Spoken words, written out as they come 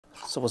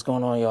So what's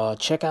going on, y'all?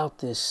 Check out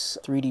this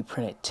 3D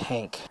printed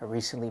tank I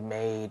recently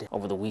made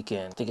over the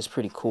weekend. I think it's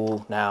pretty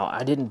cool. Now,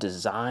 I didn't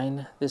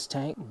design this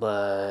tank,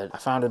 but I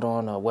found it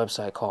on a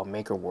website called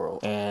Maker World,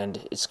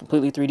 and it's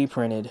completely 3D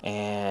printed,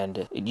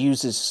 and it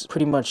uses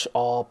pretty much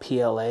all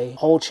PLA,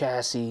 whole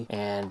chassis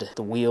and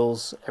the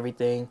wheels,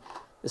 everything.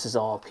 This is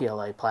all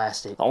PLA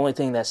plastic. The only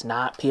thing that's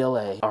not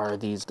PLA are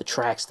the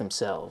tracks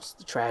themselves.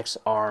 The tracks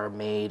are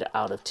made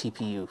out of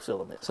TPU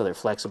filament, so they're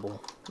flexible.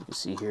 You can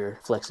see here,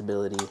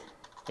 flexibility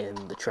in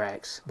the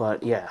tracks.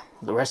 But yeah,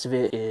 the rest of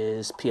it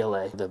is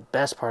PLA. The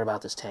best part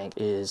about this tank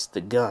is the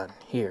gun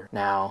here.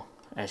 Now,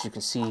 as you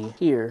can see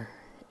here,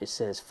 it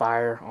says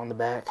fire on the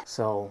back.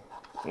 So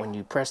when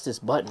you press this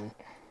button,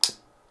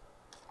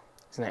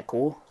 isn't that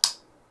cool?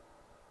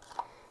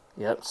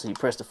 Yep, so you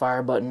press the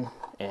fire button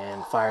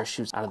and fire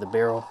shoots out of the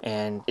barrel,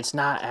 and it's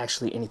not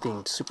actually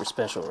anything super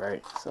special,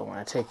 right? So when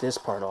I take this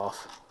part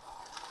off,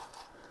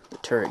 the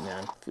turret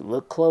gun, if you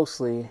look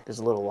closely, there's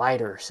a little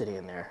lighter sitting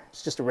in there.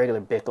 It's just a regular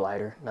Bic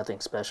lighter,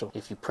 nothing special.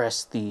 If you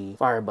press the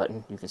fire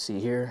button, you can see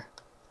here,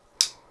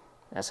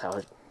 that's how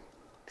it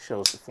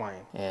shows the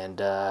flame. And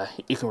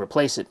you can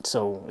replace it,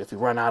 so if you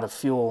run out of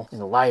fuel in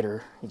the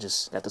lighter, you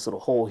just got this little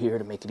hole here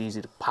to make it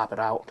easy to pop it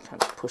out,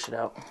 kind of push it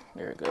out.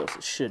 There it goes.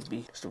 It should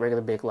be just a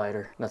regular Bic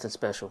lighter, nothing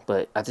special.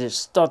 But I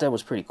just thought that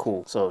was pretty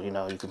cool. So, you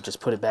know, you can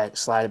just put it back,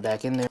 slide it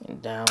back in there,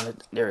 and down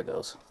it. There it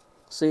goes.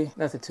 See,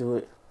 nothing to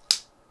it.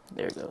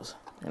 There it goes.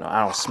 You know,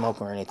 I don't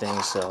smoke or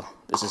anything, so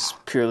this is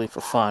purely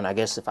for fun. I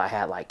guess if I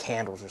had like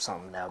candles or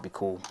something, that would be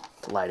cool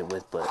to light it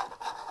with. But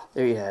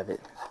there you have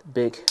it.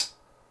 Big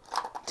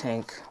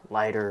tank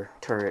lighter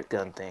turret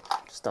gun thing.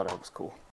 Just thought that was cool.